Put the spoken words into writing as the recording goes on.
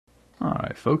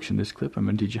Alright folks, in this clip I'm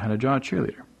going to teach you how to draw a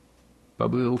cheerleader.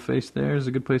 Bubbly little face there is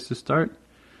a good place to start.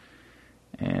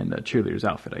 And a cheerleader's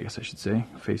outfit, I guess I should say.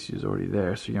 Face is already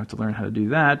there, so you have to learn how to do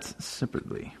that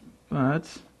separately.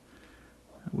 But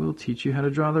I will teach you how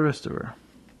to draw the rest of her.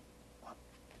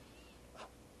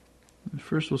 And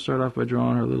first we'll start off by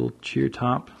drawing her little cheer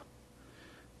top,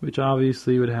 which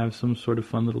obviously would have some sort of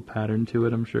fun little pattern to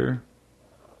it, I'm sure,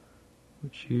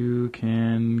 which you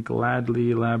can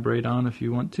gladly elaborate on if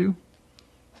you want to.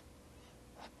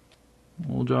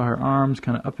 We'll draw her arms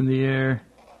kind of up in the air,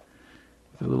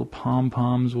 with her little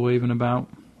pom-poms waving about.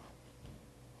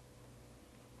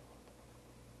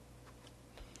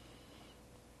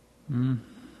 There's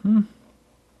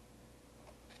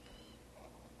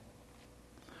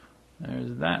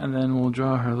that, and then we'll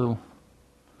draw her little,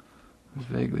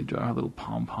 vaguely draw her little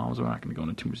pom-poms. We're not going to go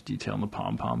into too much detail on the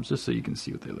pom-poms, just so you can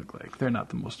see what they look like. They're not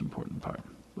the most important part,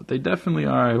 but they definitely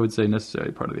are, I would say,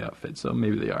 necessarily part of the outfit, so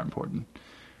maybe they are important.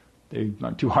 They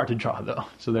aren't too hard to draw, though,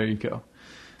 so there you go.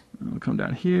 And we'll come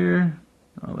down here,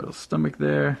 a little stomach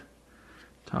there,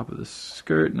 top of the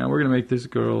skirt. Now we're going to make this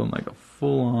girl in like a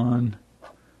full-on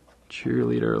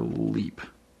cheerleader leap.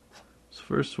 So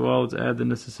first of all, let's add the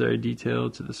necessary detail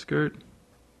to the skirt,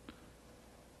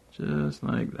 just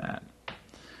like that.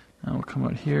 Now we'll come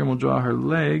out here and we'll draw her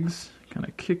legs, kind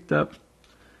of kicked up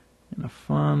in a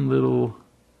fun little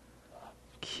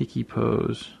kicky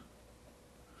pose.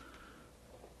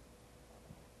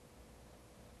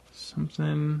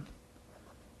 Something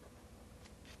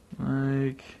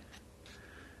like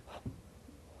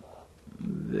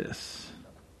this.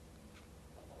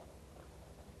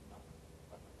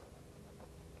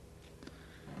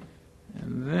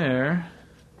 And there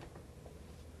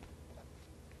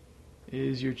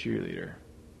is your cheerleader.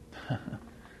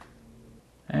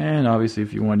 And obviously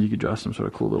if you want, you could draw some sort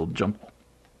of cool little jump.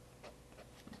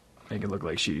 Make it look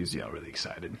like she's, really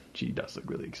excited. She does look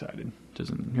really excited. You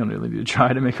don't really need to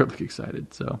try to make her look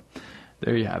excited. So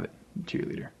there you have it,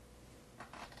 cheerleader.